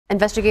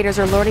Investigators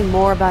are learning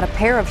more about a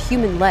pair of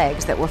human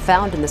legs that were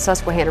found in the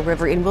Susquehanna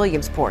River in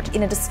Williamsport.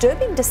 In a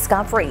disturbing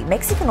discovery,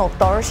 Mexican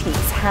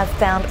authorities have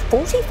found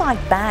 45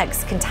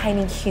 bags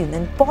containing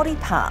human body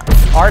parts.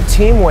 Our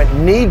team went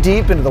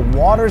knee-deep into the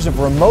waters of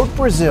remote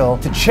Brazil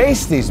to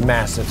chase these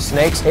massive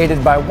snakes,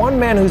 aided by one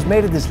man who's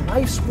made it his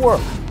life's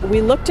work.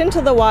 We looked into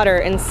the water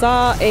and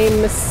saw a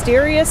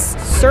mysterious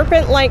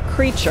serpent-like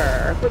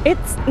creature.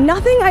 It's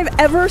nothing I've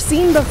ever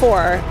seen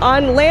before,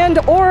 on land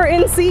or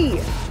in sea.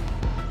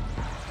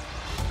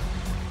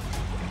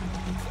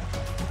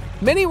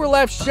 Many were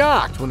left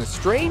shocked when a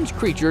strange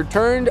creature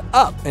turned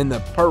up in the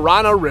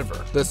Parana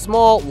River. The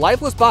small,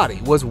 lifeless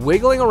body was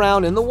wiggling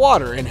around in the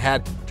water and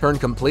had turned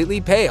completely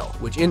pale,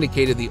 which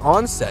indicated the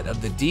onset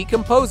of the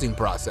decomposing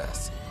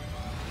process.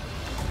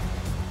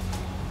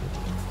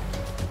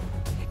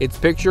 Its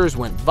pictures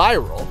went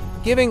viral,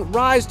 giving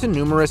rise to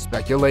numerous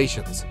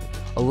speculations.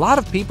 A lot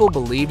of people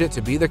believed it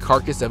to be the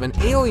carcass of an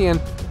alien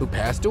who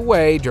passed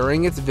away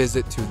during its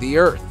visit to the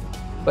Earth.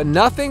 But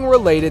nothing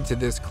related to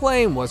this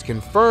claim was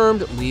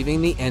confirmed,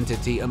 leaving the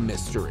entity a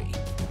mystery.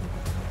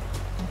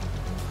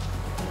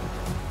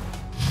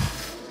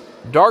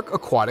 Dark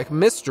aquatic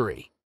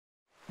mystery.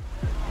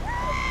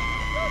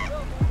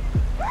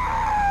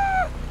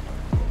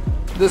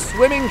 The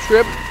swimming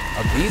trip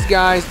of these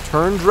guys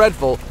turned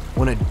dreadful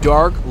when a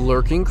dark,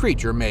 lurking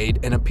creature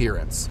made an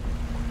appearance.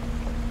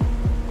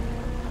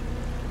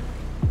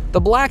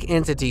 The black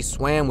entity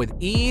swam with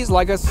ease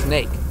like a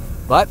snake,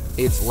 but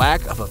its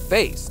lack of a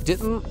face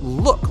didn't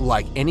look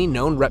like any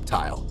known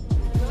reptile.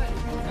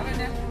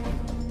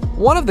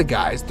 One of the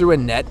guys threw a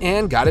net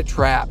and got it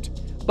trapped,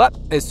 but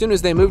as soon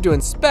as they moved to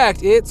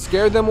inspect, it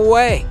scared them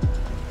away.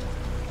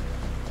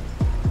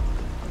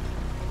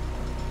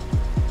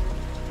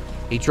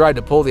 He tried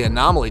to pull the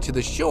anomaly to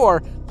the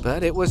shore,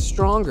 but it was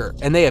stronger,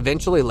 and they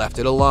eventually left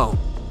it alone.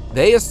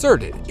 They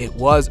asserted it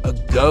was a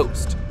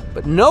ghost,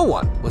 but no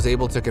one was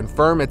able to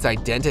confirm its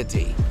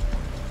identity.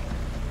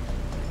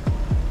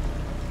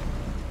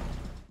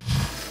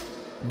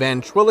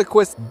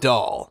 Ventriloquist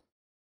doll.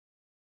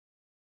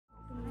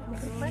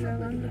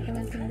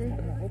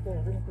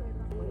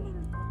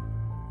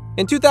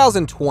 In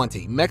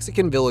 2020,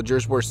 Mexican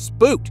villagers were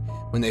spooked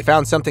when they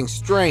found something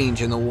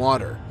strange in the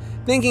water.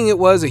 Thinking it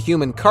was a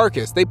human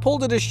carcass, they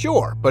pulled it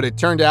ashore, but it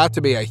turned out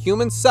to be a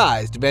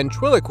human-sized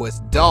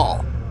ventriloquist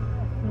doll.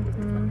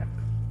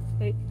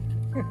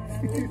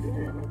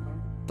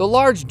 The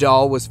large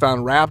doll was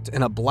found wrapped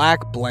in a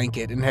black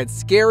blanket and had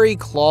scary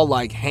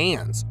claw-like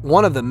hands.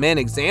 One of the men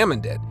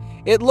examined it.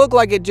 It looked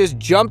like it just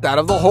jumped out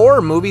of the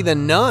horror movie The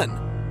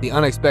Nun. The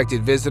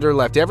unexpected visitor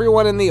left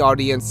everyone in the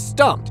audience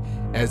stumped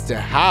as to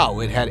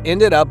how it had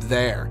ended up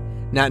there.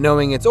 Not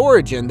knowing its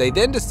origin, they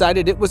then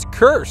decided it was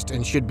cursed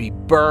and should be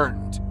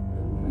burned.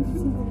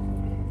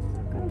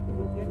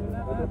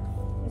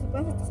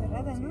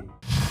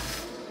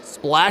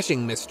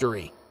 Splashing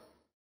mystery.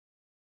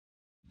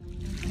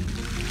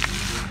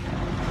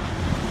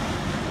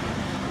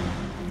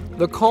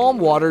 The calm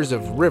waters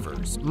of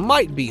rivers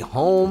might be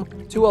home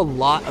to a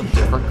lot of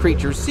different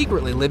creatures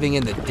secretly living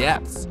in the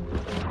depths.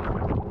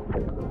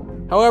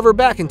 However,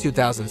 back in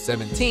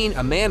 2017,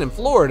 a man in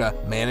Florida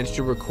managed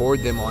to record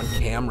them on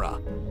camera.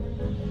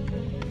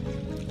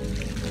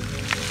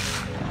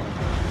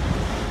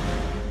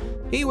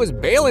 He was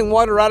bailing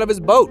water out of his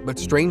boat, but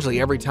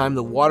strangely, every time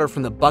the water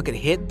from the bucket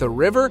hit the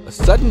river, a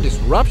sudden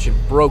disruption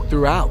broke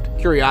throughout.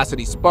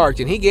 Curiosity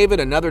sparked, and he gave it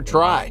another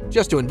try,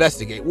 just to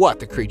investigate what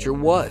the creature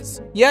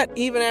was. Yet,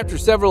 even after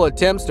several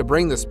attempts to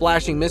bring the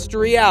splashing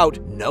mystery out,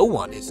 no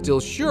one is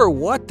still sure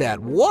what that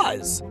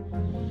was.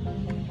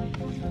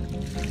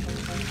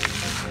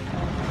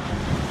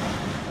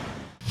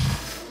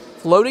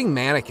 Floating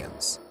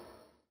mannequins.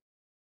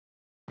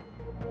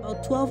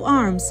 About 12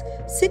 arms,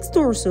 6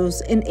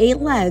 torsos, and 8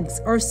 legs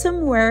are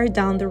somewhere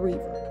down the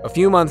river. A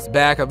few months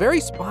back, a very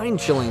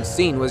spine-chilling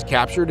scene was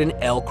captured in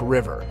Elk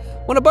River,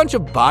 when a bunch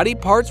of body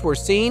parts were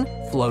seen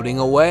floating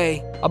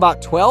away.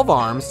 About 12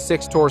 arms,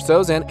 6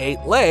 torsos, and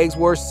 8 legs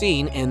were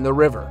seen in the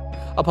river.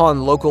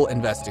 Upon local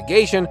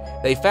investigation,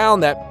 they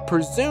found that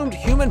presumed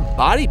human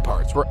body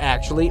parts were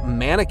actually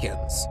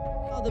mannequins.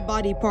 All the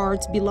body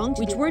parts belonged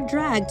to which were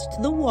dragged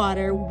to the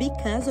water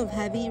because of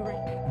heavy rain.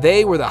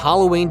 They were the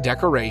Halloween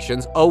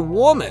decorations a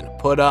woman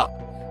put up,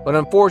 but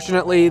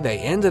unfortunately they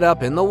ended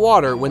up in the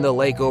water when the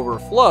lake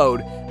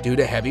overflowed due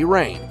to heavy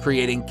rain,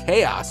 creating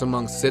chaos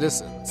among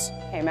citizens.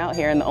 Came out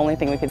here and the only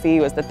thing we could see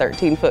was the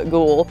 13-foot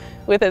ghoul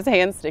with his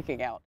hand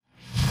sticking out.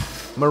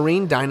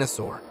 Marine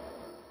dinosaur.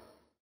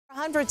 For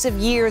hundreds of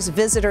years,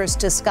 visitors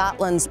to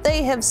Scotland,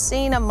 they have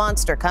seen a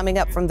monster coming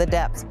up from the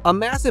depths. A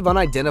massive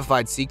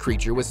unidentified sea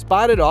creature was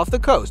spotted off the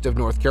coast of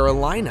North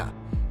Carolina.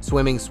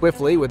 Swimming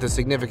swiftly with a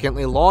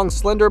significantly long,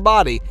 slender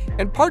body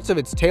and parts of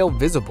its tail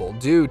visible,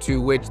 due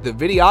to which the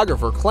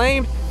videographer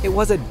claimed it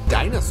was a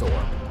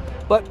dinosaur.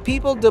 But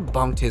people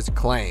debunked his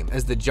claim,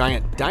 as the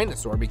giant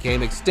dinosaur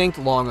became extinct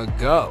long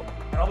ago.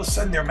 And all of a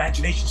sudden their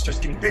imagination starts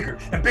getting bigger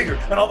and bigger,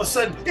 and all of a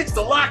sudden it's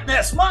the Loch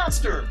Ness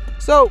Monster!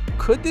 So,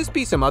 could this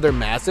be some other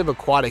massive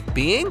aquatic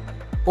being?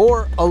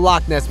 Or a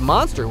Loch Ness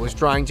Monster was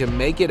trying to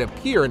make it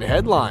appear in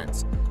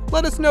headlines?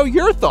 Let us know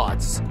your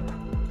thoughts.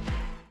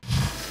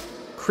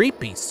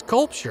 Creepy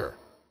sculpture.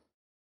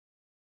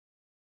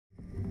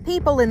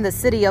 People in the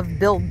city of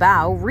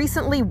Bilbao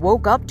recently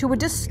woke up to a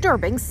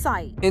disturbing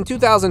sight. In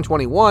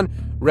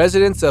 2021,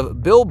 residents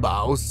of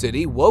Bilbao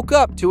City woke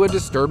up to a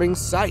disturbing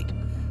sight,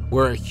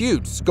 where a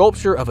huge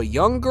sculpture of a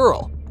young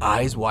girl,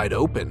 eyes wide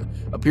open,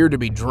 appeared to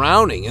be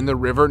drowning in the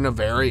river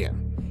Navarian.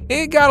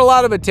 It got a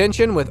lot of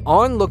attention, with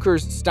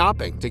onlookers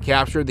stopping to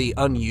capture the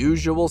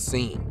unusual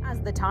scene.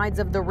 As the tides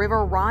of the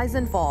river rise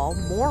and fall,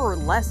 more or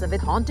less of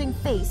its haunting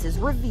face is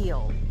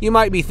revealed. You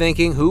might be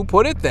thinking, who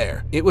put it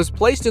there? It was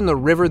placed in the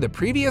river the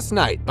previous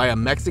night by a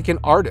Mexican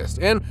artist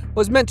and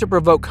was meant to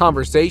provoke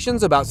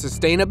conversations about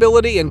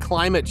sustainability and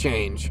climate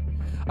change.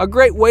 A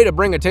great way to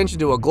bring attention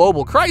to a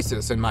global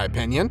crisis, in my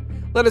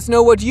opinion. Let us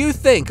know what you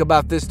think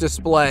about this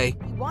display.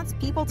 He wants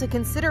people to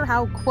consider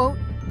how, quote,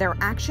 their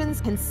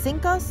actions can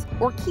sink us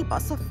or keep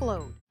us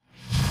afloat.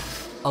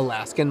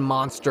 Alaskan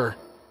monster.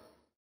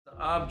 The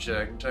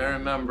object, I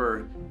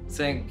remember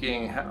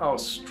thinking how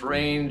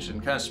strange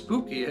and kind of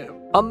spooky it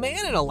was. A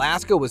man in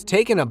Alaska was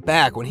taken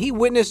aback when he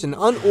witnessed an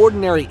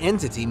unordinary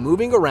entity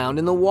moving around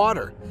in the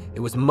water. It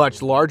was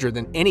much larger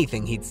than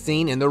anything he'd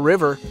seen in the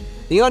river.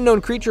 The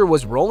unknown creature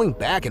was rolling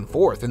back and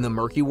forth in the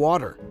murky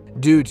water.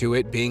 Due to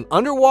it being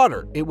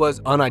underwater, it was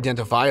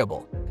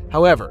unidentifiable.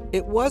 However,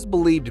 it was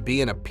believed to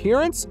be an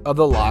appearance of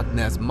the Loch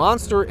Ness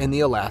Monster in the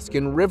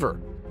Alaskan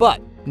River,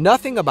 but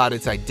nothing about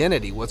its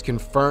identity was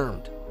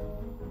confirmed.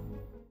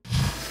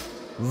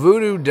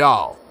 Voodoo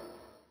doll.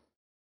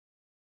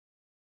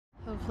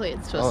 Hopefully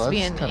it's supposed to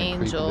be an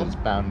angel. It's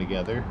bound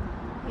together.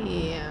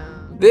 Yeah.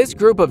 This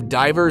group of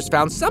divers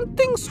found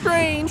something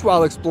strange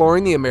while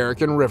exploring the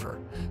American River.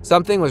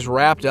 Something was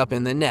wrapped up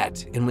in the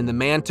net, and when the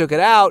man took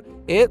it out,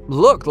 it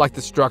looked like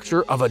the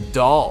structure of a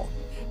doll.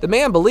 The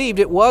man believed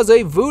it was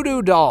a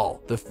voodoo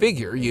doll, the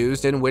figure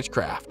used in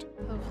witchcraft.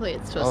 Hopefully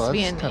it's supposed to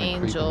be an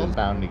angel.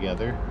 Bound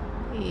together.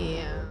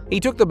 Yeah. He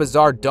took the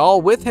bizarre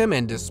doll with him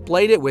and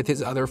displayed it with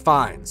his other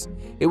finds.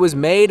 It was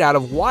made out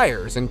of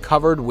wires and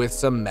covered with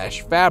some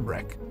mesh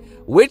fabric.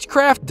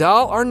 Witchcraft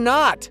doll or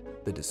not,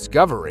 the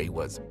discovery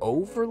was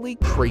overly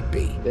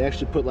creepy. They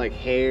actually put like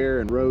hair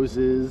and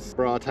roses,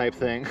 bra type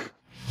thing.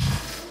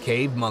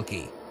 Cave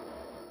monkey.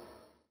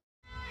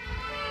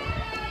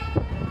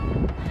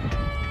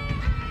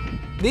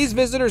 These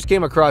visitors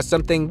came across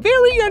something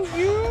very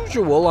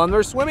unusual on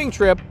their swimming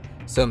trip.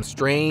 Some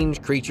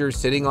strange creatures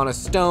sitting on a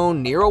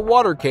stone near a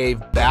water cave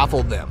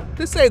baffled them,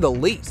 to say the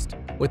least.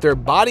 With their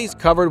bodies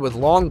covered with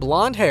long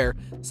blonde hair,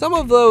 some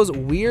of those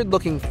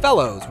weird-looking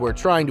fellows were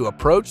trying to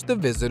approach the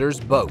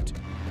visitors' boat.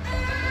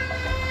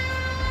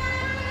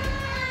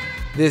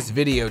 This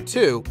video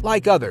too,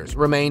 like others,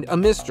 remained a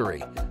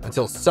mystery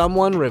until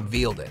someone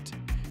revealed it.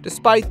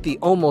 Despite the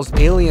almost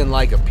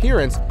alien-like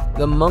appearance,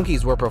 the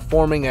monkeys were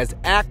performing as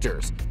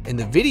actors, and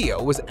the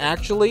video was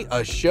actually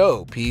a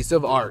show piece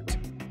of art.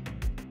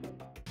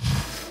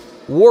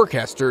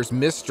 Worcester's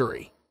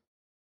mystery.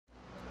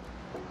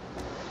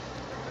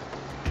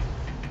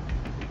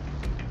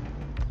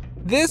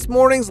 This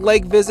morning's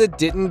lake visit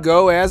didn't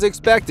go as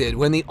expected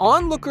when the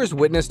onlookers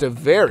witnessed a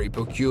very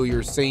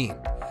peculiar scene.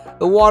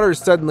 The water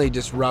suddenly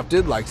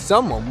disrupted like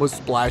someone was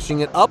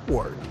splashing it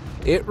upward.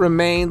 It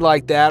remained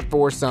like that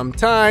for some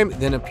time,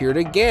 then appeared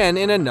again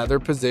in another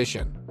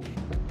position.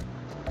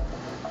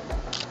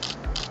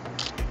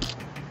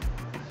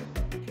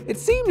 It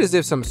seemed as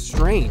if some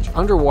strange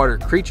underwater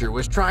creature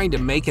was trying to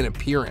make an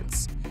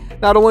appearance.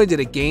 Not only did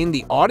it gain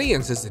the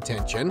audience's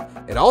attention,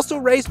 it also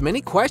raised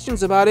many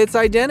questions about its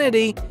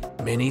identity.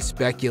 Many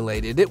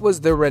speculated it was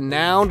the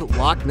renowned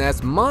Loch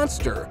Ness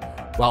Monster,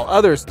 while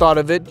others thought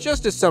of it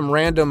just as some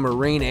random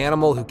marine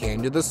animal who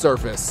came to the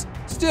surface.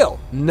 Still,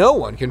 no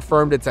one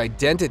confirmed its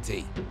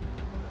identity.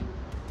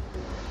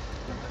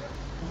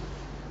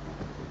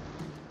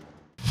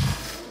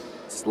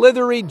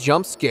 Slithery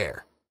jump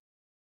scare.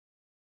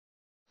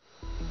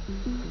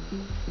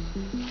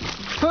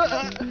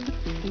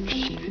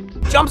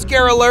 Jump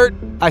scare alert!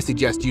 I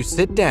suggest you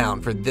sit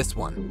down for this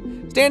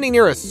one. Standing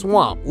near a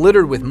swamp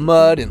littered with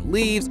mud and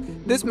leaves,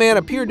 this man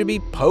appeared to be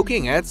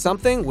poking at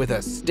something with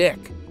a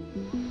stick.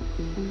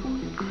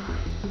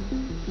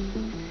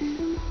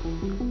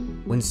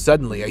 When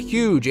suddenly a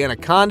huge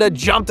anaconda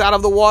jumped out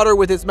of the water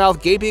with its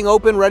mouth gaping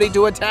open, ready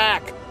to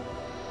attack.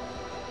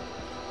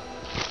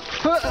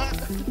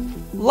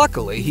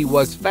 Luckily, he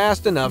was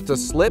fast enough to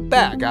slip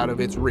back out of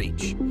its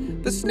reach.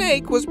 The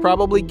snake was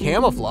probably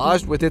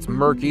camouflaged with its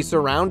murky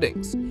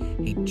surroundings.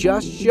 He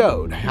just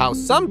showed how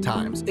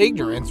sometimes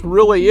ignorance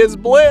really is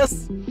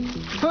bliss.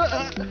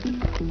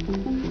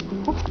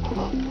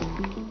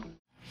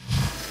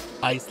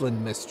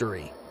 Iceland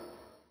mystery.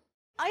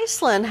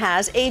 Iceland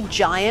has a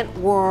giant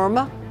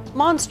worm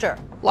monster.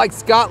 Like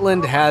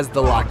Scotland has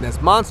the Loch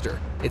Ness Monster,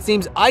 it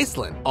seems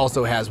Iceland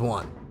also has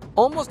one.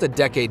 Almost a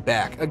decade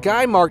back, a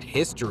guy marked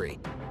history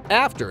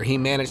after he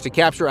managed to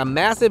capture a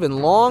massive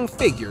and long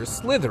figure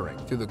slithering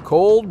through the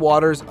cold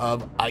waters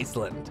of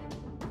Iceland.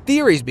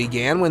 Theories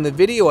began when the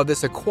video of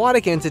this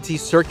aquatic entity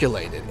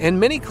circulated, and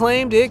many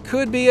claimed it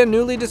could be a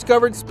newly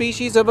discovered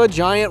species of a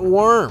giant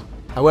worm.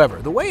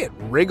 However, the way it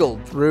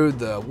wriggled through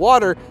the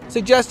water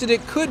suggested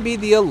it could be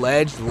the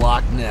alleged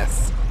Loch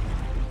Ness.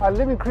 A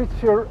living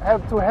creature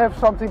have to have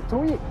something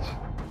to eat.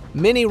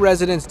 Many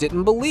residents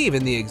didn't believe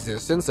in the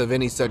existence of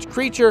any such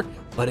creature,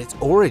 but its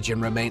origin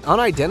remained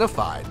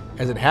unidentified,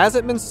 as it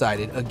hasn't been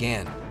sighted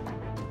again.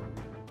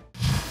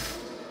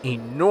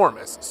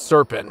 Enormous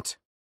serpent.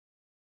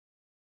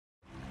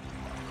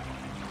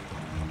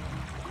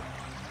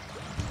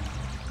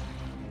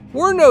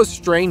 We're no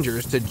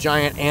strangers to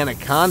giant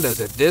anacondas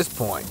at this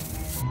point,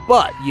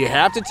 but you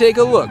have to take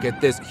a look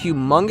at this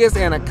humongous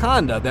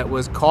anaconda that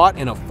was caught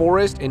in a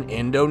forest in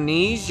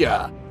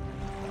Indonesia.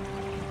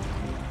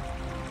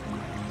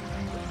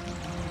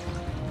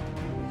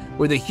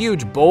 With a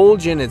huge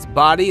bulge in its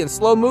body and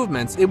slow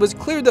movements, it was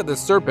clear that the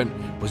serpent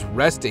was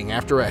resting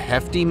after a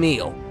hefty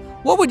meal.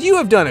 What would you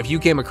have done if you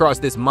came across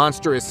this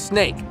monstrous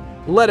snake?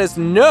 Let us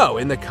know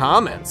in the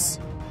comments.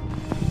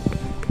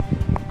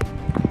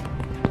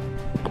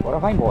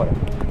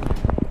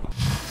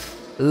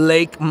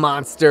 Lake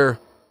monster.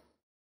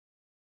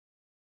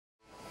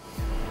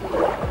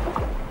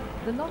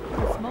 The Loch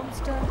Ness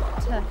monster,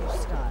 Turkish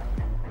style.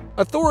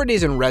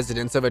 Authorities and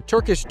residents of a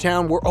Turkish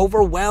town were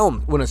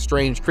overwhelmed when a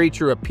strange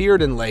creature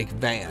appeared in Lake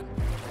Van.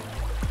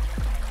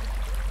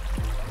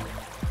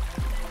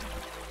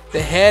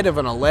 The head of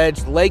an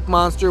alleged lake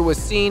monster was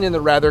seen in the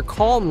rather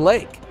calm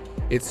lake.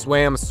 It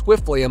swam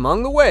swiftly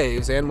among the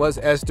waves and was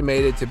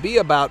estimated to be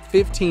about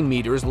 15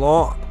 meters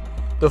long.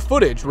 The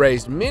footage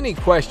raised many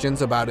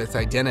questions about its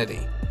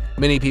identity.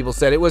 Many people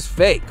said it was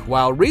fake,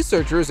 while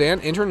researchers and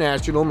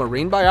international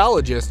marine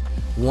biologists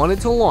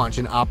wanted to launch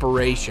an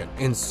operation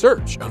in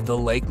search of the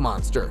lake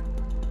monster.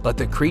 But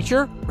the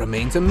creature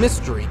remains a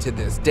mystery to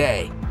this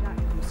day.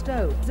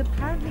 Stowe is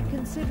apparently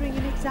considering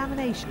an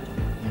examination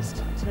of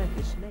Eastern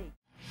Turkish lake.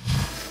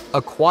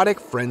 Aquatic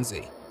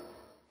frenzy.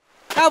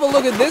 Have a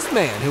look at this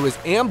man who was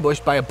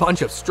ambushed by a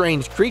bunch of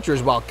strange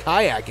creatures while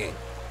kayaking.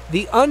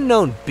 The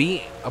unknown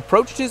being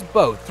approached his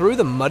boat through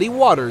the muddy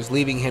waters,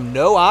 leaving him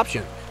no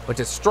option but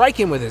to strike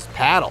him with his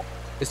paddle.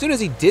 As soon as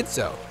he did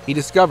so, he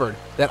discovered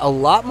that a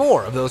lot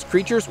more of those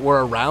creatures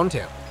were around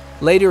him.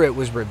 Later, it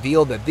was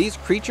revealed that these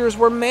creatures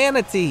were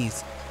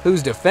manatees,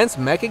 whose defense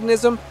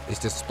mechanism is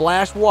to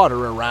splash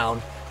water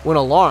around when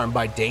alarmed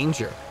by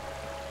danger.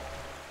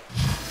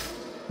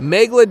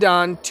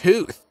 Megalodon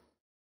tooth.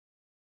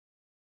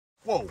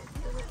 Whoa.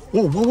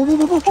 Whoa, whoa, whoa,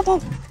 whoa, whoa, whoa,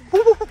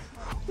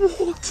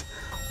 whoa. What?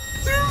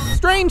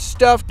 Strange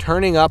stuff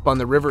turning up on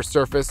the river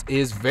surface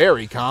is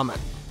very common,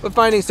 but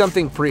finding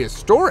something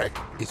prehistoric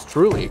is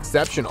truly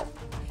exceptional.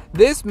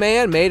 This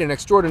man made an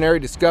extraordinary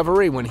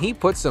discovery when he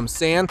put some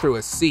sand through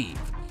a sieve.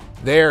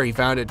 There he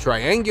found a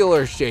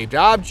triangular-shaped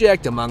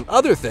object, among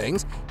other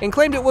things, and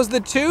claimed it was the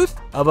tooth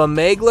of a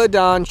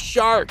megalodon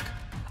shark.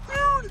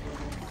 Dude.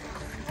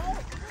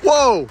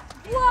 Whoa!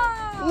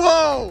 Whoa!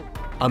 Whoa!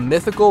 A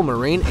mythical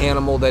marine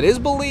animal that is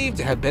believed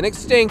to have been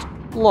extinct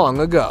long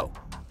ago.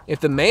 If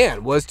the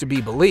man was to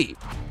be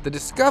believed, the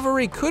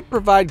discovery could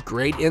provide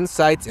great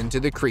insights into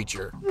the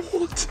creature.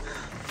 What?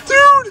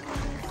 Dude!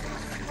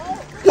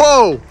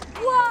 Whoa!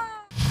 Whoa!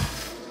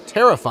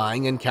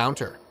 Terrifying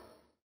encounter.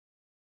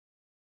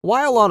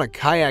 While on a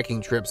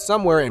kayaking trip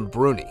somewhere in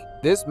Brunei,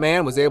 this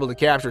man was able to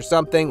capture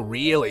something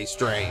really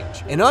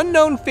strange. An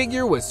unknown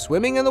figure was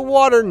swimming in the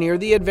water near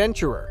the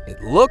adventurer.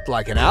 It looked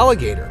like an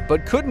alligator,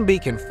 but couldn't be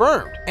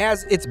confirmed,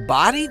 as its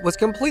body was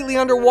completely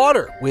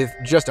underwater, with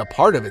just a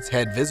part of its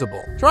head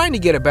visible. Trying to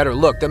get a better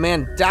look, the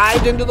man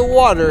dived into the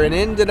water and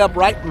ended up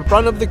right in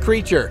front of the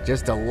creature,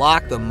 just to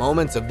lock the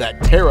moments of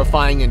that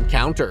terrifying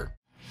encounter.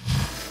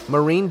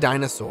 Marine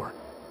dinosaur.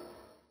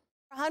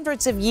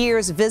 Hundreds of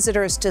years,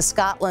 visitors to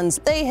Scotland,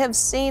 they have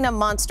seen a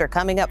monster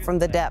coming up from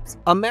the depths.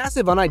 A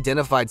massive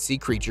unidentified sea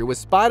creature was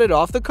spotted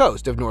off the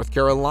coast of North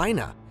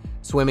Carolina,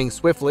 swimming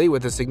swiftly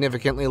with a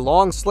significantly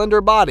long,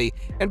 slender body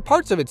and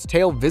parts of its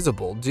tail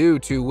visible, due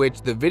to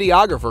which the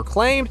videographer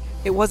claimed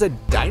it was a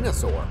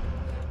dinosaur.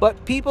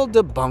 But people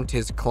debunked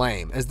his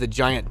claim, as the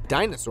giant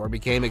dinosaur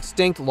became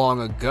extinct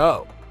long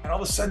ago. And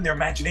all of a sudden their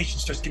imagination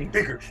starts getting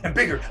bigger and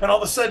bigger, and all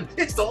of a sudden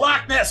it's the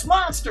Loch Ness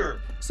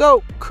monster!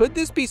 So, could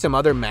this be some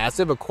other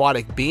massive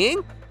aquatic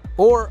being?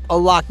 Or a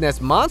Loch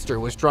Ness monster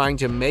was trying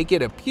to make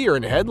it appear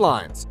in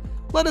headlines?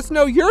 Let us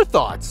know your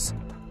thoughts.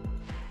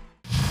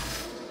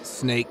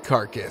 Snake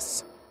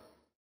carcass.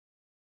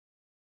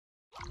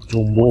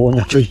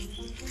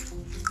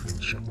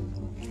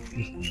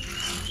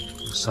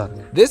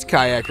 This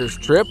kayaker's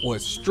trip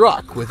was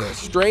struck with a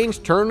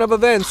strange turn of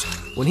events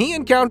when he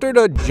encountered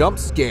a jump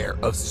scare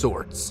of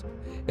sorts.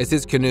 As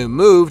his canoe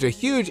moved, a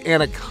huge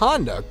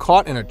anaconda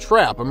caught in a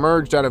trap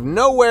emerged out of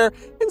nowhere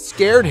and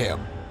scared him.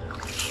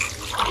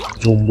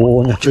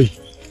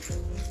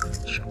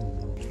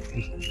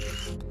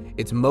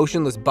 Its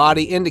motionless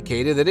body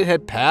indicated that it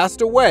had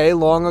passed away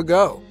long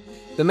ago.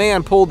 The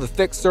man pulled the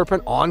thick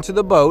serpent onto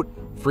the boat,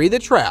 freed the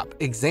trap,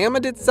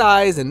 examined its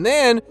size, and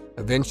then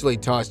eventually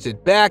tossed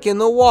it back in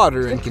the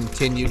water and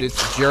continued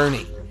its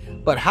journey.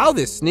 But how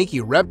this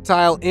sneaky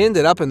reptile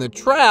ended up in the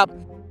trap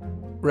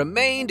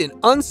remained an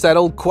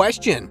unsettled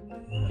question.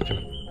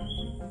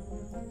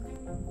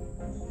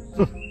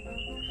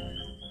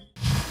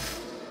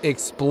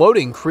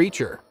 Exploding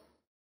creature.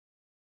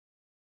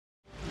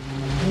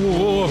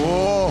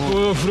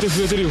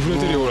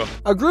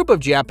 A group of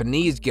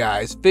Japanese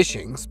guys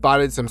fishing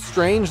spotted some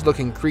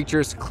strange-looking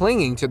creatures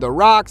clinging to the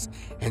rocks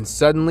and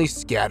suddenly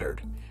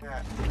scattered.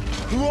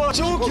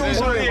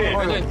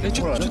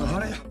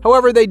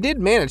 However, they did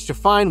manage to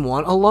find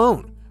one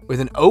alone. With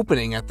an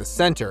opening at the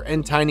center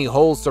and tiny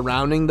holes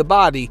surrounding the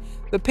body,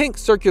 the pink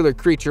circular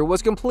creature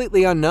was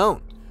completely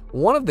unknown.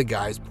 One of the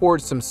guys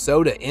poured some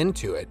soda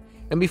into it,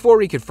 and before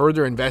he could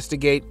further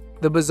investigate,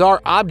 the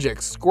bizarre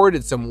object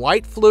squirted some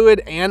white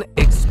fluid and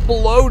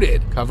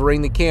exploded,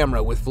 covering the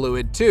camera with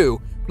fluid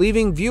too,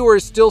 leaving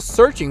viewers still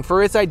searching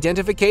for its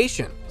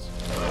identification.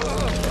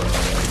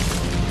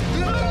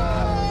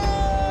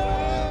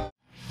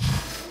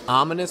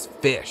 Ominous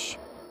fish.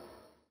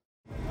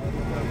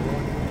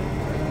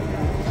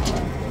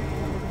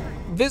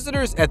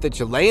 Visitors at the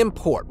Chilean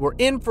port were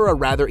in for a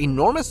rather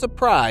enormous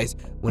surprise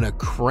when a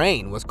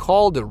crane was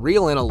called to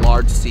reel in a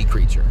large sea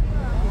creature.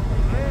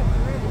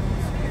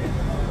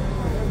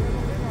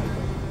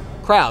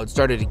 Crowds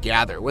started to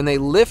gather when they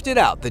lifted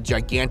out the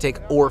gigantic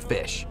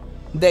oarfish.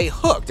 They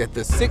hooked at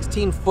the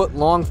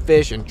 16-foot-long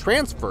fish and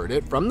transferred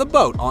it from the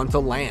boat onto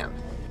land.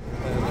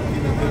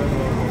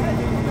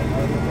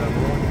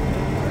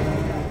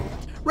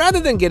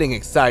 Rather than getting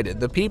excited,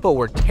 the people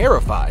were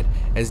terrified,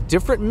 as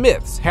different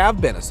myths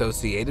have been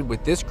associated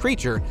with this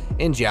creature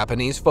in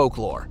Japanese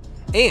folklore,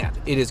 and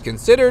it is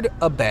considered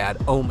a bad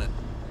omen.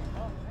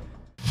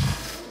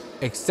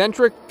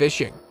 Eccentric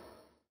fishing.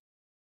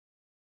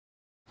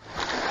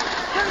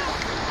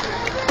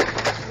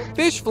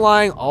 Fish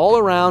flying all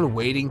around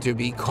waiting to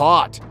be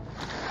caught.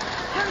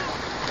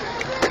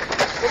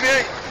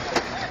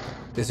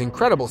 This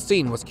incredible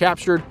scene was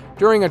captured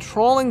during a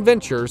trawling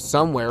venture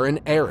somewhere in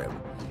Arab,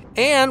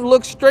 and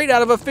looks straight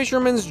out of a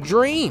fisherman's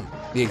dream.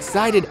 The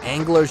excited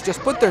anglers just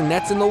put their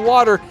nets in the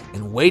water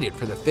and waited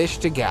for the fish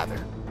to gather.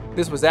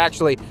 This was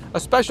actually a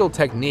special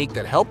technique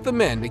that helped the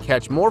men to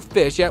catch more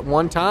fish at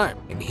one time.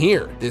 And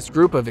here, this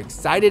group of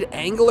excited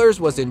anglers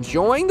was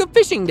enjoying the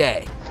fishing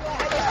day.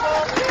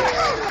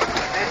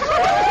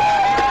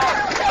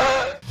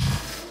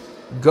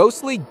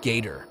 Ghostly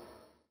gator.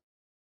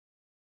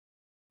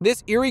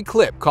 This eerie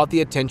clip caught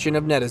the attention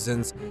of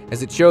netizens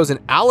as it shows an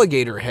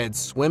alligator head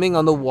swimming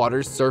on the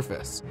water's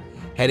surface,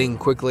 heading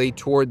quickly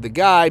toward the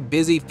guy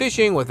busy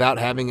fishing without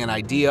having an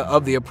idea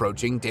of the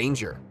approaching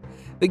danger.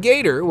 The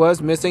gator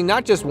was missing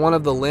not just one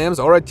of the limbs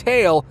or a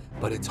tail,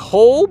 but its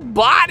whole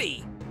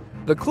body.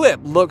 The clip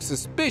looks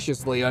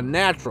suspiciously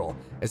unnatural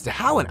as to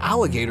how an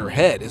alligator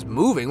head is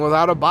moving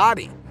without a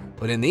body,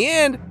 but in the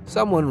end,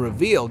 someone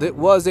revealed it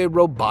was a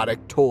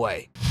robotic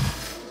toy.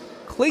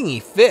 Clingy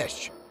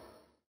fish.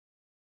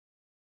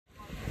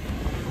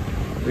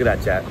 Look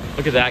at that, chat.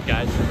 Look at that,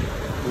 guys.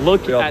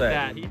 Look at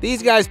that.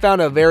 These guys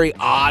found a very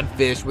odd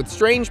fish with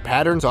strange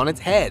patterns on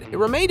its head. It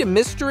remained a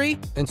mystery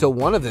until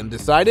one of them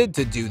decided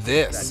to do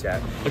this.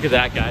 Look at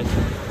that, guys.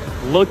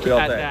 Look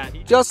at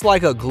that. Just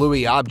like a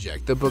gluey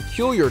object, the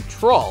peculiar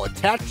trawl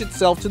attached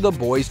itself to the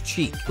boy's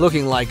cheek.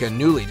 Looking like a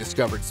newly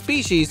discovered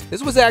species,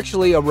 this was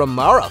actually a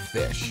remara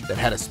fish that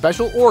had a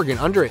special organ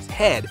under its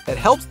head that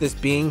helps this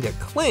being to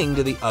cling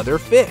to the other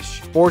fish.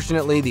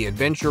 Fortunately, the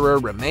adventurer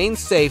remained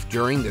safe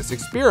during this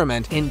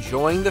experiment,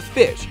 enjoying the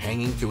fish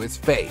hanging to its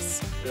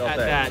face. Look at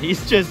that.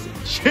 He's just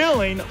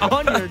chilling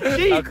on your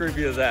cheek. How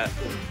creepy is that?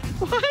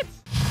 What?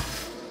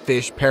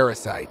 Fish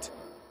parasite.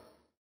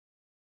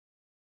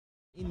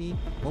 Ini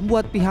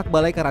membuat pihak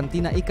Balai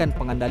Karantina Ikan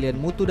Pengendalian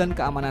Mutu dan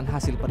Keamanan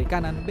Hasil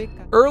Perikanan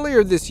 (BK).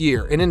 Earlier this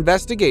year, an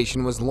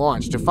investigation was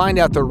launched to find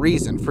out the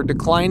reason for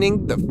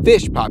declining the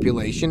fish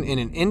population in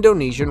an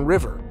Indonesian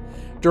river.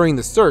 During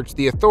the search,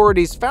 the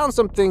authorities found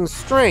something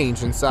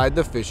strange inside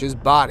the fish's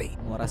body.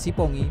 Muara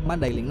Sipongi,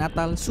 Mandailing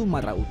Natal,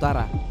 Sumatera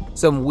Utara.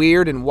 Some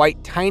weird and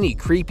white tiny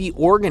creepy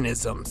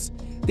organisms.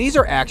 These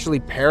are actually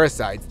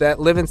parasites that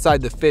live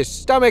inside the fish's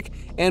stomach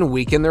and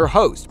weaken their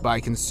host by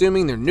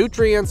consuming their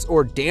nutrients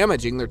or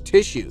damaging their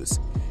tissues.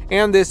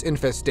 And this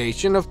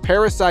infestation of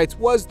parasites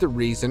was the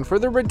reason for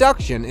the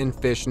reduction in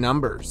fish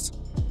numbers.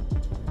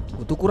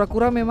 Kutu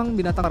kura-kura memang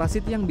binatang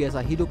parasit yang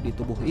biasa hidup di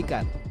tubuh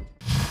ikan.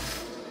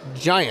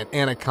 Giant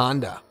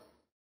anaconda.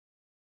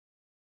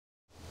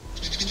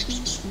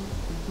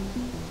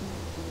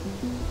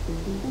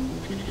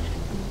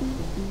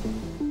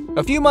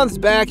 A few months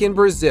back in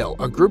Brazil,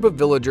 a group of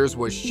villagers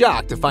was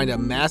shocked to find a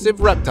massive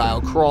reptile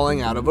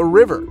crawling out of a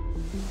river.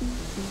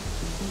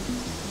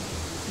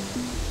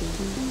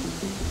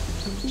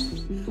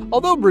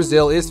 Although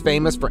Brazil is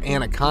famous for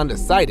anaconda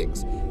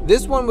sightings,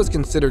 this one was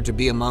considered to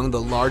be among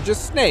the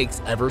largest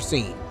snakes ever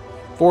seen.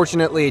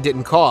 Fortunately, it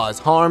didn't cause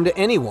harm to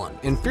anyone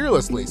and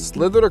fearlessly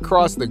slithered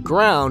across the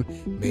ground,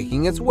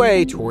 making its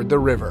way toward the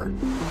river.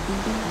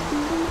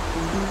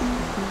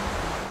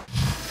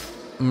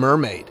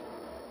 Mermaid.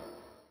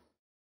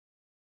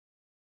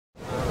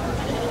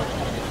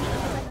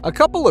 A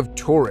couple of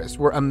tourists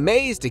were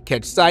amazed to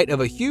catch sight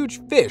of a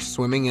huge fish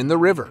swimming in the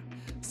river.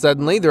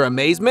 Suddenly, their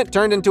amazement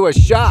turned into a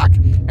shock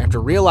after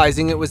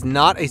realizing it was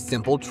not a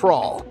simple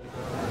trawl.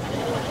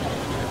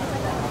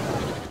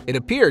 It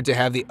appeared to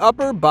have the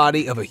upper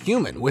body of a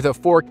human with a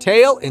forked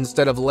tail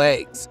instead of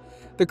legs.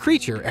 The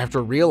creature,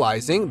 after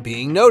realizing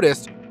being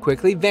noticed,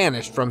 quickly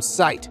vanished from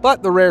sight.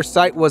 But the rare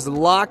sight was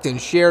locked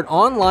and shared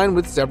online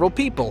with several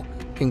people,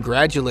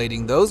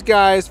 congratulating those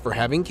guys for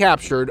having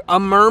captured a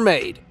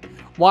mermaid,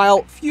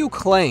 while few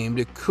claimed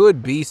it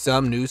could be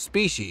some new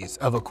species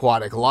of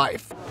aquatic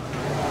life.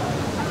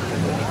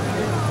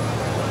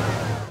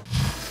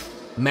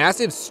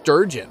 Massive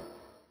sturgeon.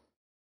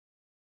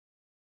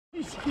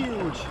 He's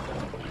huge.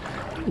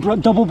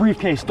 Double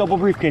briefcase,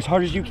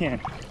 hard as you can.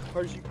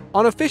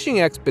 On a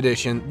fishing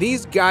expedition,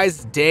 these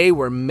guys' day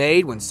were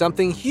made when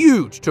something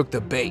huge took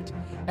the bait.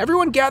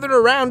 Everyone gathered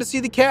around to see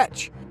the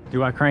catch.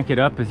 Do I crank it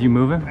up as you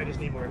move it? I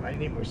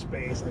need more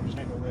space. I'm just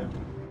trying to live.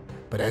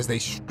 But as they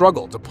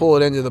struggled to pull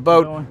it into the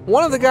boat,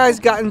 one of the guys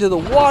got into the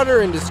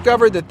water and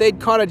discovered that they'd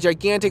caught a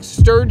gigantic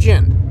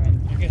sturgeon.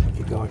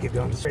 Keep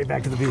going, straight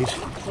back to the beach.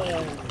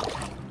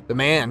 The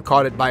man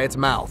caught it by its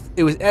mouth.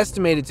 It was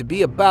estimated to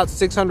be about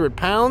 600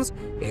 pounds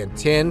and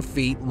 10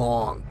 feet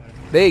long.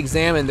 They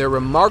examined their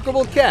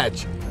remarkable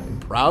catch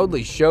and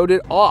proudly showed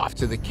it off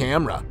to the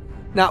camera.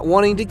 Not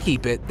wanting to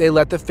keep it, they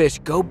let the fish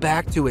go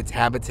back to its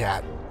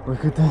habitat.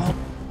 Look at that.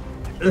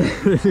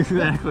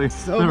 Exactly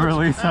the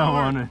release I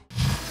wanted.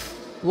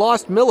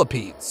 Lost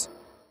millipedes.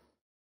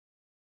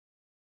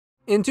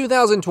 In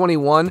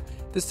 2021,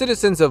 the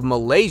citizens of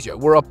Malaysia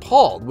were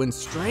appalled when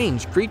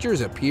strange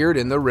creatures appeared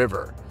in the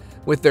river.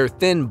 With their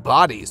thin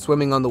bodies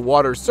swimming on the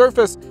water's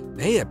surface,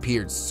 they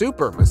appeared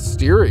super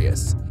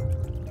mysterious.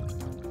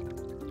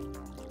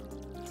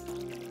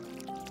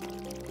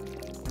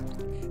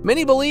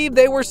 Many believed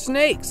they were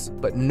snakes,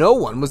 but no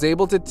one was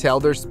able to tell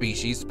their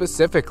species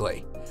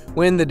specifically.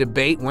 When the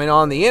debate went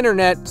on the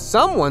internet,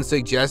 someone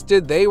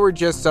suggested they were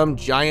just some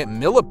giant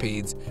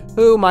millipedes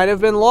who might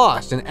have been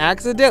lost and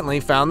accidentally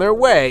found their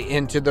way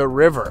into the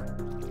river.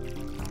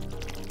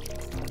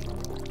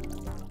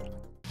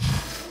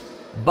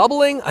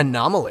 Bubbling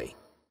anomaly.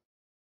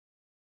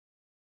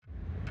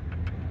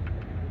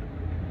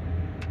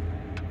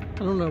 I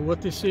don't know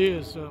what this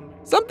is.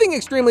 Something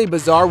extremely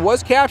bizarre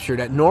was captured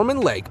at Norman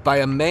Lake by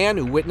a man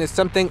who witnessed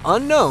something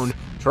unknown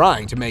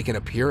trying to make an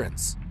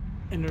appearance.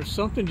 And there's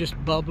something just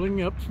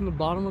bubbling up from the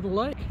bottom of the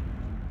lake.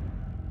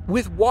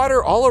 With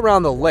water all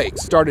around the lake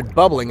started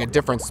bubbling at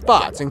different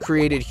spots and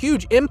created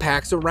huge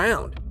impacts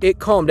around. It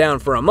calmed down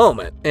for a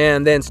moment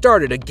and then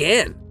started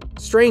again.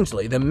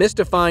 Strangely, the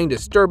mystifying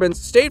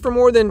disturbance stayed for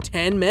more than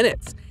 10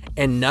 minutes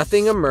and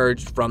nothing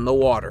emerged from the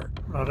water.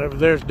 Right over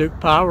there's Duke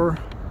Power.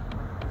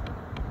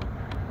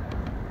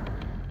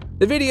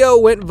 The video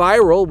went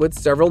viral with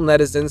several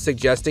netizens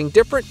suggesting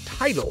different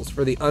titles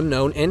for the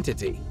unknown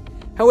entity.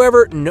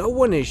 However, no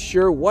one is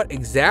sure what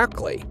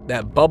exactly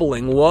that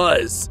bubbling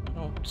was.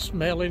 Don't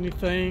smell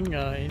anything,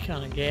 any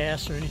kind of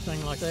gas or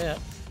anything like that.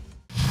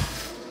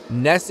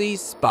 Nessie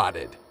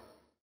spotted.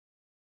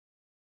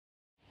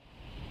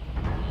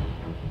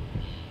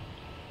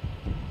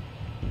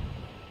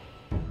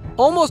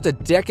 Almost a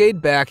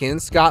decade back in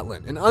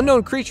Scotland, an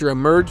unknown creature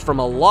emerged from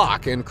a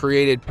loch and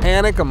created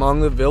panic among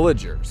the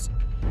villagers.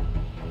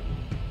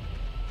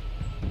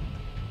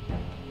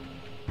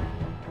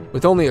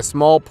 With only a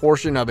small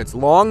portion of its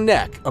long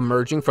neck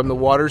emerging from the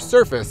water's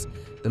surface,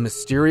 the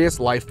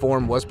mysterious life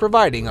form was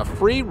providing a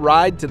free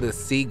ride to the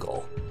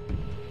Seagull.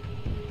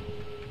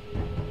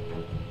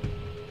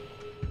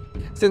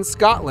 Since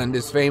Scotland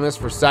is famous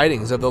for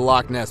sightings of the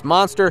Loch Ness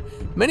Monster,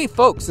 many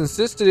folks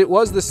insisted it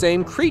was the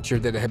same creature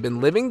that had been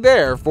living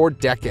there for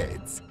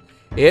decades.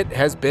 It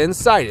has been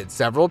sighted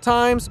several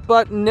times,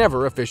 but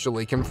never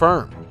officially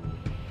confirmed.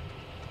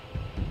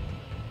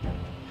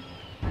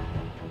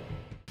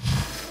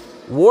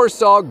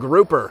 Warsaw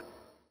grouper.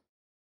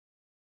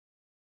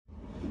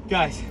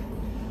 Guys,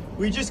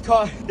 we just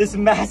caught this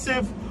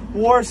massive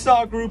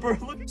Warsaw grouper.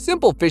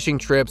 Simple fishing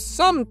trips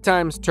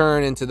sometimes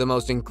turn into the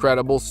most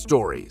incredible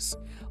stories.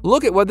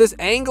 Look at what this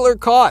angler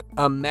caught,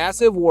 a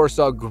massive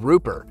Warsaw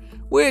grouper,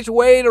 which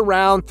weighed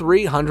around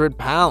 300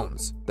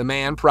 pounds. The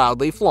man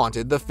proudly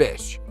flaunted the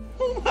fish.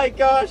 Oh my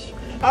gosh,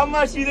 how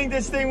much do you think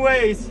this thing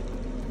weighs?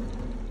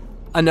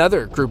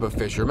 Another group of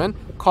fishermen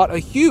caught a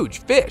huge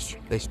fish.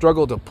 They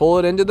struggled to pull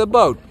it into the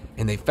boat,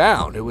 and they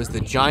found it was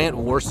the giant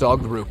Warsaw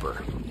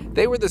grouper.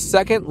 They were the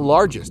second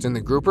largest in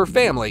the grouper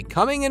family,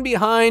 coming in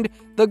behind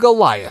the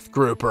Goliath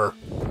grouper.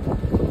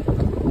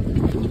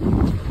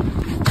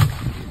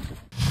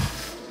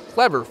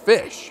 Clever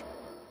fish.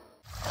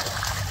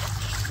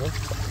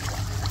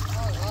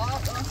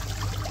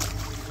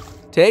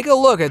 Take a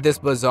look at this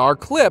bizarre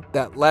clip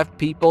that left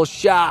people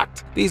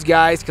shocked. These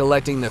guys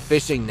collecting the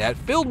fishing net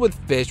filled with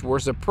fish were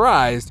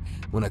surprised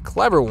when a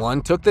clever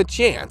one took the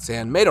chance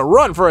and made a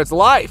run for its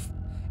life.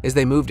 As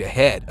they moved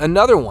ahead,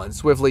 another one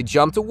swiftly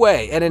jumped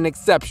away at an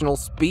exceptional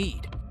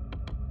speed.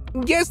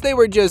 Guess they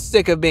were just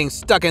sick of being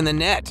stuck in the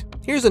net.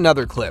 Here's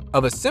another clip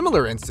of a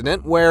similar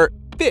incident where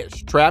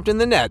fish trapped in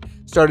the net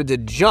started to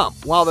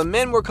jump while the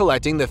men were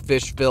collecting the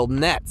fish-filled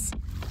nets.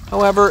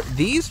 However,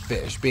 these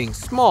fish, being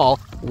small,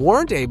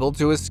 weren't able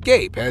to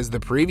escape as the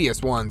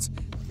previous ones.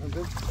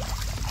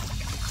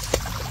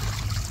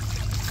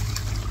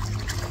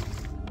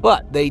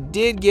 But they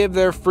did give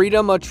their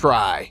freedom a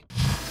try.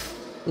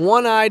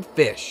 One-eyed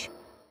fish.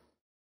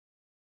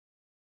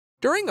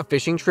 During a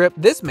fishing trip,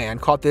 this man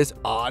caught this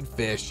odd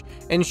fish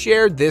and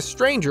shared this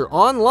stranger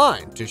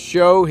online to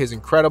show his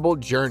incredible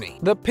journey.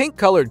 The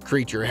pink-colored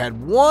creature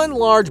had one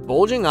large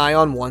bulging eye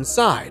on one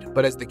side,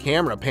 but as the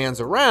camera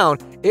pans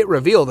around, it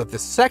revealed that the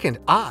second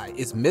eye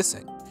is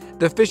missing.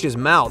 The fish's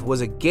mouth was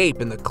agape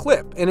in the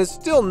clip, and it's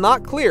still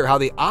not clear how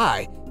the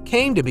eye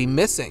came to be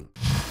missing.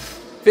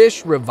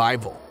 Fish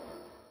revival.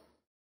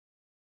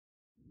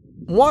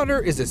 Water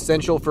is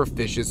essential for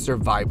fish's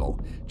survival,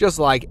 just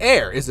like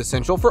air is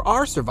essential for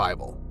our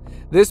survival.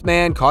 This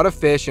man caught a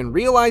fish and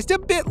realized a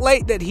bit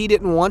late that he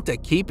didn't want to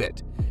keep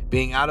it.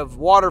 Being out of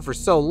water for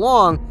so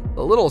long,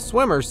 the little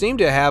swimmer seemed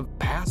to have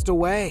passed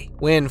away.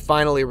 When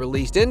finally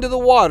released into the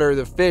water,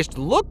 the fish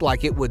looked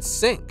like it would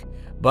sink,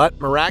 but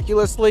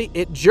miraculously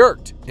it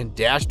jerked and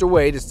dashed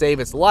away to save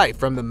its life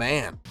from the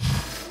man.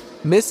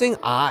 Missing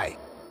eye.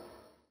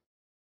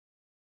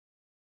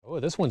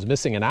 Oh, this one's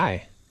missing an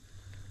eye.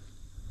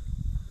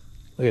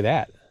 Look at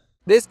that.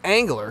 This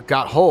angler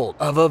got hold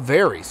of a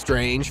very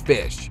strange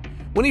fish.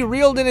 When he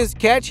reeled in his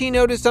catch, he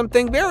noticed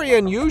something very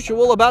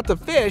unusual about the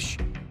fish.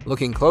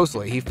 Looking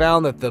closely, he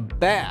found that the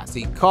bass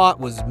he caught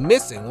was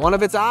missing one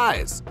of its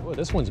eyes. Oh,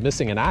 this one's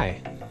missing an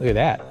eye. Look at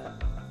that.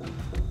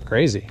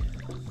 Crazy.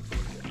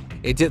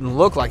 It didn't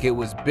look like it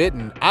was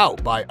bitten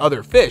out by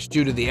other fish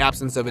due to the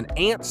absence of an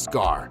ant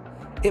scar.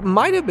 It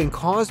might have been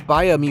caused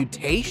by a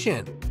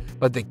mutation,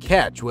 but the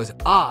catch was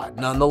odd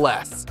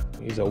nonetheless.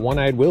 He's a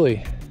one-eyed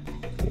Willie.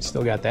 He's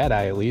still got that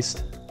eye at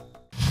least.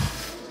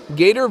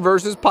 Gator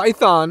versus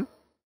python.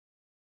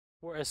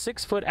 Were a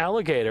 6-foot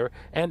alligator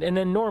and an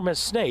enormous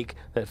snake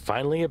that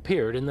finally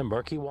appeared in the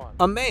murky water.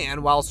 A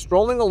man, while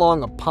strolling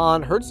along a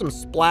pond, heard some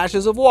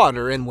splashes of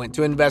water and went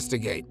to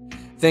investigate.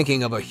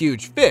 Thinking of a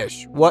huge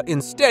fish, what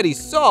instead he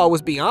saw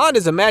was beyond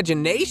his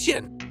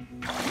imagination.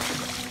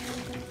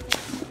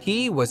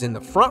 He was in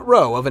the front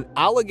row of an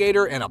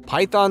alligator and a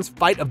python's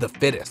fight of the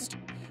fittest.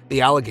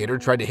 The alligator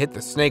tried to hit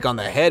the snake on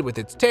the head with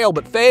its tail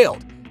but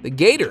failed. The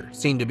gator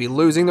seemed to be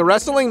losing the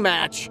wrestling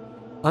match.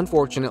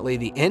 Unfortunately,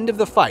 the end of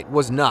the fight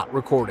was not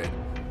recorded.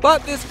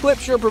 But this clip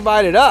sure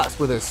provided us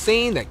with a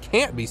scene that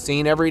can't be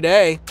seen every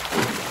day.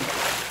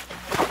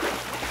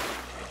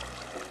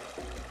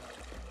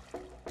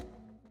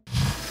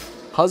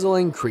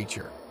 Puzzling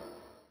creature.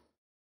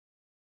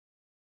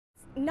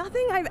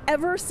 Nothing I've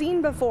ever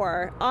seen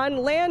before, on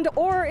land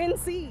or in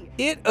sea.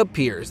 It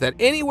appears that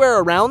anywhere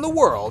around the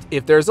world,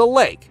 if there's a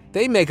lake,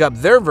 they make up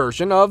their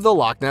version of the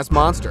Loch Ness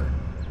Monster.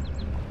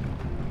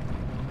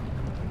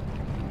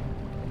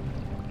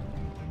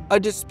 A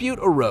dispute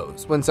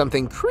arose when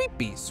something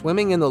creepy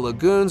swimming in the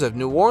lagoons of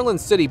New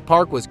Orleans City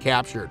Park was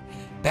captured,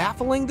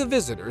 baffling the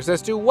visitors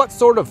as to what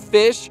sort of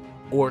fish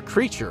or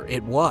creature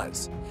it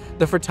was.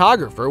 The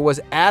photographer was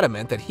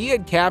adamant that he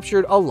had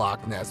captured a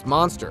Loch Ness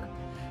Monster.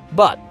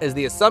 But as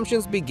the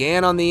assumptions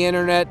began on the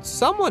internet,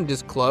 someone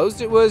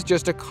disclosed it was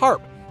just a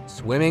carp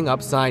swimming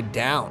upside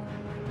down.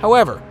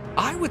 However,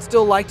 I would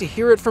still like to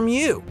hear it from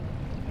you.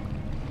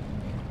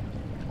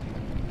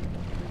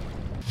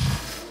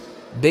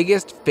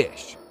 Biggest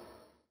fish.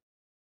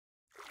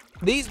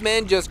 These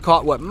men just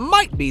caught what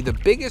might be the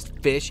biggest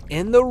fish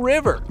in the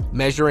river.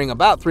 Measuring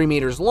about 3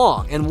 meters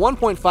long and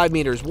 1.5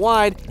 meters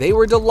wide, they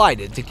were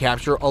delighted to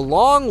capture a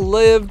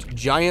long-lived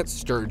giant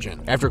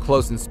sturgeon. After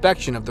close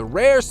inspection of the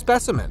rare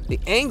specimen,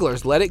 the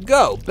anglers let it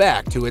go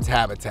back to its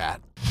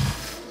habitat.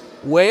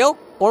 Whale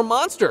or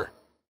monster?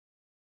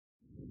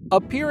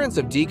 Appearance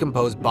of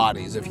decomposed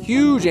bodies of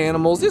huge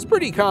animals is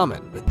pretty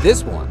common, but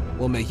this one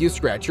will make you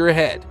scratch your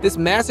head. This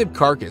massive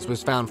carcass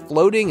was found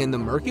floating in the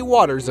murky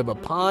waters of a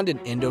pond in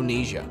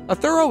Indonesia. A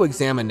thorough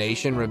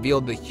examination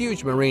revealed the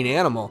huge marine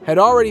animal had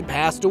already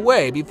passed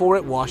away before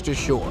it washed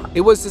ashore.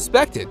 It was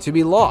suspected to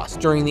be lost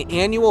during the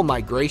annual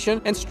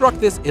migration and struck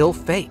this ill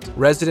fate.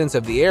 Residents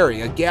of the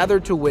area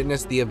gathered to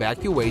witness the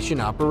evacuation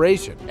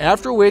operation,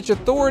 after which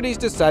authorities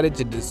decided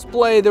to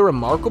display the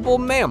remarkable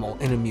mammal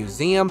in a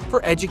museum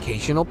for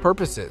educational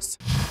purposes.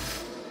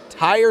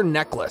 Tire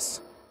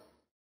necklace.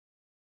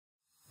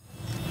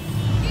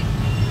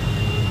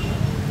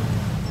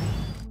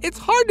 It's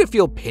hard to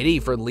feel pity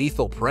for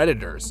lethal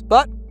predators,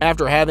 but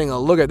after having a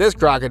look at this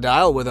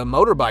crocodile with a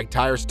motorbike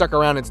tire stuck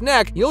around its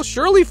neck, you'll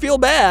surely feel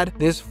bad.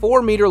 This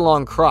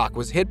 4-meter-long croc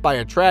was hit by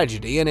a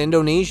tragedy in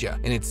Indonesia,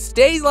 and it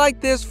stayed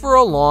like this for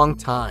a long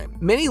time.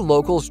 Many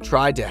locals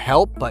tried to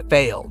help, but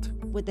failed.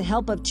 With the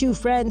help of 2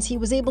 friends, he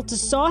was able to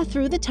saw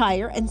through the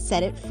tire and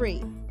set it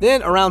free.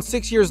 Then, around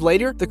 6 years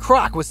later, the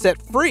croc was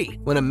set free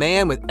when a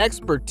man with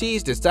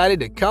expertise decided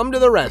to come to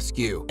the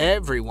rescue.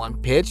 Everyone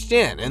pitched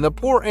in, and the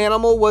poor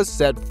animal was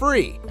set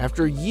free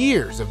after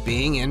years of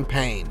being in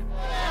pain.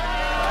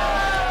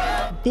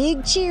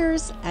 Big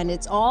cheers, and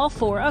it's all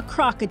for a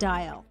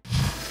crocodile.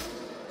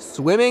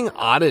 Swimming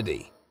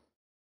oddity.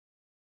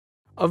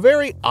 A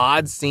very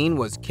odd scene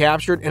was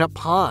captured in a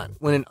pond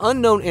when an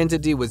unknown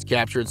entity was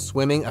captured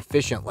swimming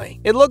efficiently.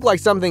 It looked like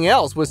something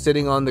else was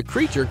sitting on the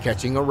creature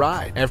catching a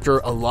ride. After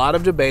a lot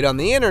of debate on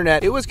the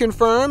internet, it was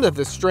confirmed that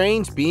the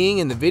strange being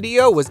in the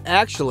video was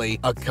actually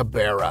a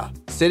cabera,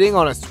 sitting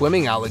on a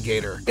swimming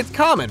alligator. It's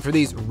common for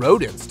these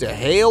rodents to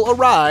hail a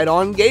ride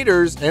on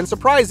gators, and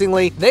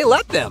surprisingly, they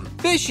let them.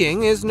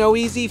 Fishing is no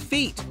easy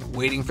feat.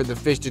 Waiting for the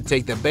fish to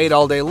take the bait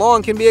all day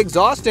long can be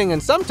exhausting,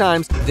 and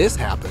sometimes this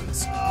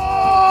happens.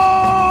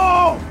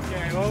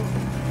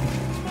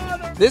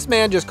 This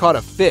man just caught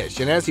a fish,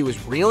 and as he was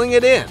reeling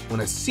it in, when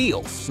a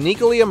seal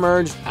sneakily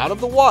emerged out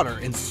of the water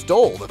and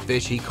stole the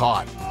fish he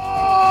caught.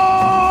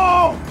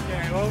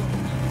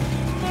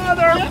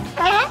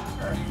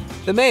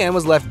 The man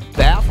was left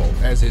baffled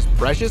as his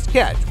precious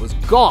catch was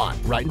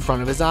gone right in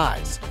front of his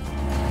eyes.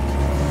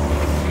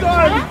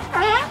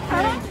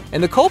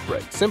 And the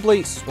culprit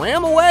simply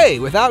swam away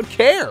without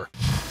care.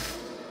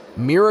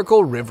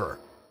 Miracle River.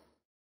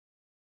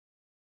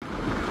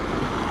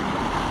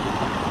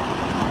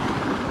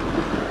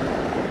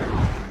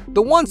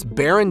 The once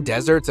barren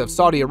deserts of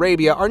Saudi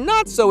Arabia are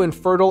not so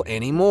infertile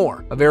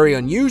anymore. A very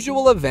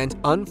unusual event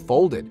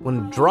unfolded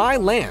when dry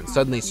land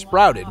suddenly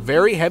sprouted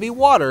very heavy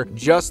water,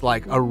 just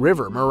like a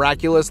river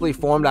miraculously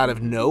formed out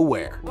of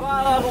nowhere.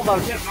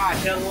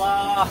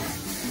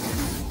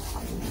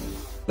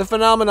 The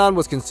phenomenon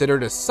was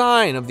considered a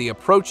sign of the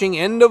approaching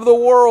end of the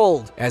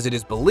world, as it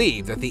is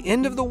believed that the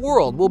end of the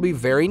world will be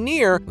very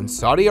near when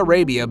Saudi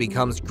Arabia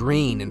becomes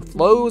green and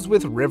flows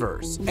with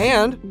rivers.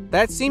 And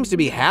that seems to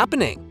be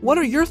happening. What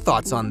are your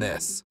thoughts on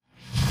this?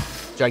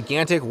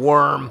 Gigantic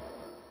worm.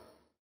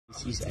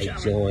 This is a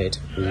giant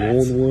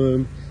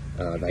lawnworm.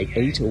 They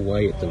eat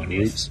away at the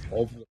roots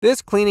of...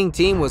 This cleaning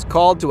team was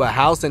called to a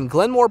house in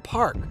Glenmore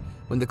Park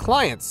when the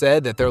client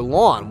said that their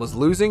lawn was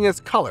losing its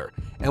color,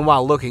 and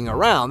while looking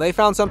around, they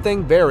found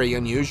something very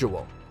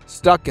unusual.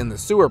 Stuck in the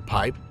sewer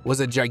pipe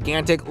was a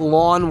gigantic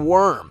lawn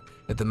worm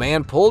that the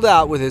man pulled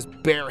out with his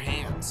bare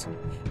hands.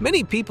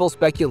 Many people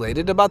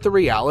speculated about the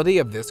reality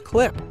of this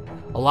clip.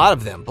 A lot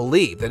of them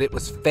believed that it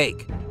was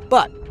fake,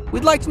 but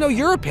we'd like to know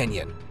your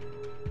opinion.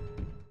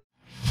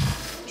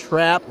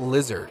 Trap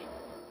lizard.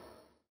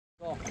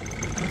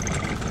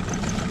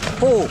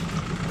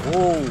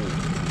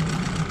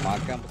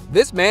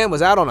 This man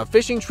was out on a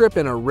fishing trip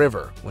in a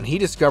river when he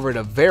discovered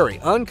a very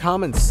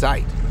uncommon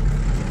sight.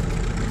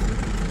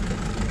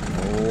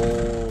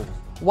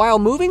 While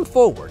moving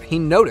forward, he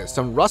noticed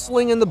some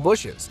rustling in the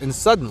bushes, and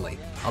suddenly,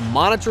 a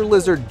monitor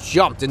lizard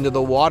jumped into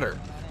the water,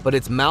 but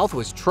its mouth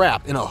was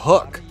trapped in a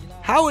hook.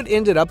 How it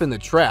ended up in the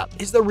trap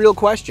is the real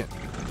question.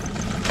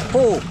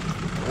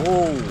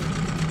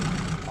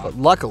 But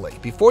luckily,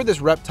 before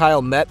this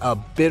reptile met a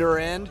bitter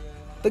end,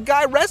 the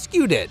guy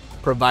rescued it,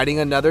 providing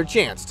another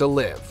chance to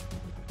live.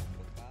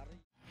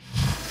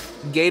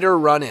 Gator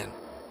run-in.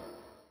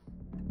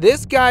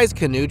 This guy's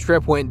canoe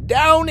trip went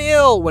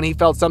downhill when he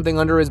felt something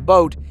under his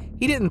boat.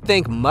 He didn't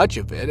think much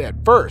of it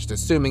at first,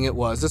 assuming it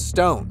was a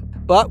stone.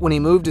 But when he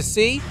moved to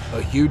sea,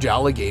 a huge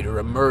alligator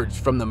emerged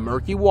from the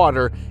murky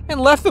water and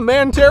left the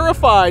man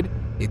terrified.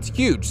 Its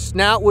huge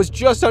snout was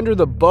just under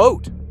the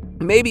boat.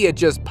 Maybe it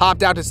just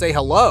popped out to say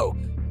hello,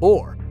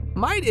 or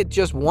might it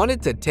just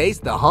wanted to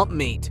taste the hump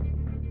meat?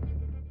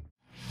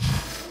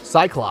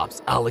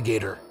 Cyclops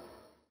alligator.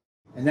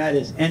 And that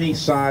is any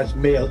size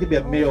male. It could be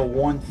a male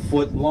 1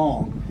 foot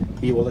long.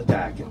 He will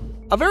attack it.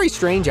 A very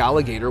strange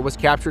alligator was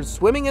captured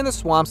swimming in the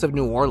swamps of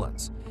New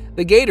Orleans.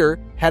 The gator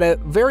had a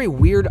very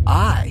weird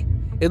eye.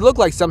 It looked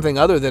like something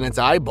other than its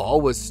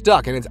eyeball was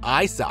stuck in its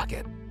eye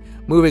socket.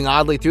 Moving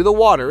oddly through the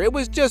water, it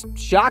was just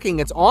shocking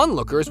its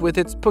onlookers with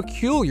its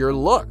peculiar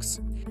looks.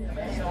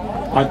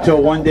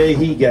 Until one day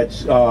he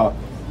gets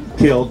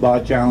killed by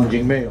a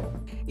challenging male.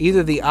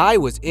 Either the eye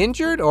was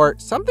injured or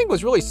something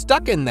was really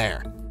stuck in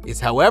there.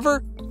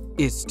 However,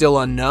 is still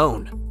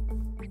unknown.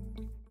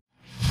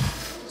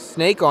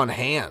 Snake on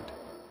hand.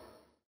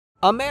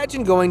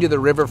 Imagine going to the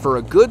river for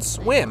a good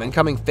swim and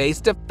coming face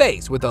to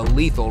face with a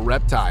lethal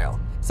reptile.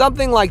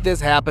 Something like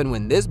this happened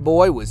when this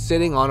boy was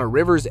sitting on a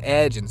river's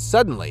edge and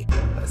suddenly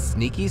a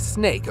sneaky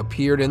snake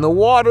appeared in the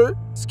water.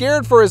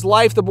 Scared for his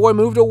life, the boy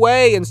moved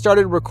away and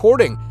started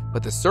recording,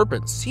 but the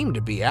serpent seemed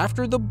to be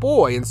after the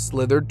boy and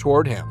slithered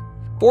toward him.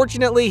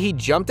 Fortunately, he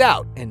jumped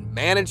out and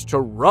managed to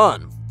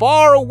run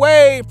far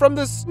away from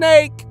the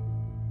snake.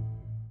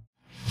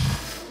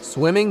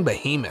 Swimming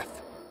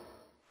behemoth.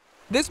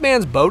 This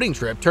man's boating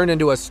trip turned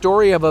into a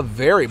story of a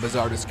very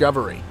bizarre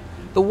discovery.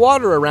 The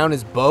water around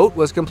his boat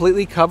was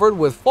completely covered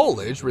with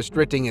foliage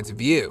restricting its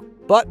view,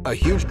 but a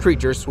huge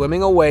creature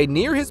swimming away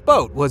near his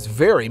boat was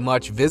very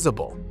much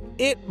visible.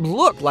 It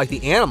looked like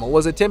the animal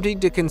was attempting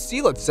to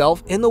conceal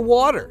itself in the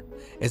water.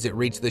 As it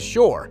reached the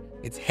shore,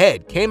 its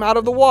head came out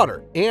of the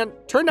water and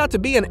turned out to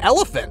be an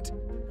elephant.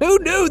 Who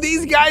knew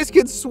these guys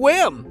could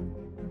swim?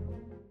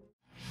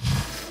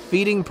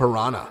 Feeding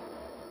piranha.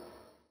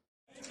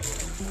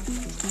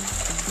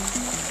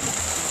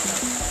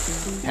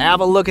 have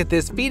a look at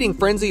this feeding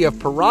frenzy of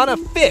piranha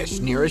fish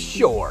near a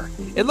shore.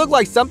 It looked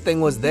like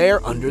something was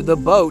there under the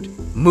boat,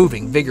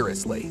 moving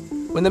vigorously.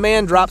 When the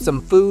man dropped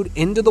some food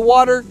into the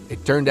water,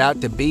 it turned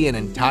out to be an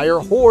entire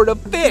horde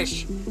of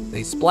fish.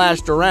 They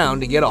splashed around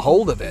to get a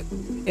hold of it.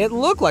 It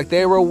looked like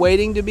they were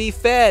waiting to be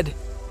fed,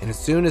 and as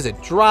soon as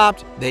it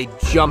dropped, they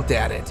jumped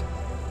at it.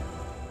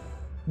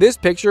 This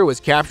picture was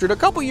captured a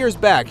couple years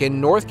back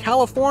in North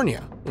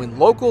California, when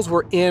locals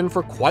were in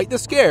for quite the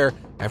scare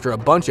after a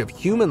bunch of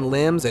human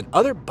limbs and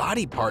other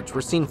body parts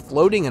were seen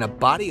floating in a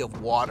body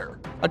of water.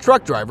 A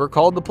truck driver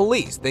called the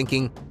police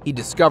thinking he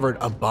discovered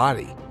a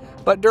body.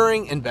 But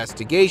during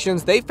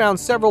investigations, they found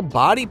several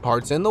body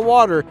parts in the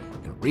water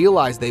and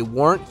realized they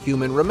weren't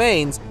human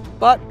remains,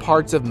 but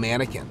parts of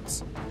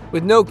mannequins.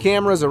 With no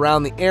cameras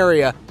around the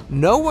area,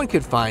 no one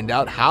could find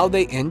out how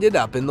they ended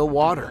up in the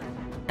water.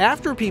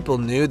 After people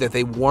knew that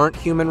they weren't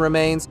human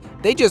remains,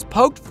 they just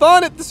poked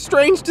fun at the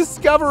strange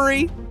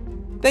discovery.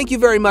 Thank you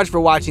very much for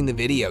watching the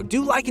video.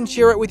 Do like and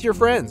share it with your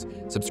friends.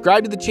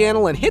 Subscribe to the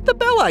channel and hit the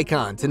bell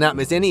icon to not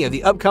miss any of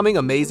the upcoming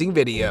amazing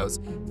videos.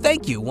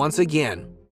 Thank you once again.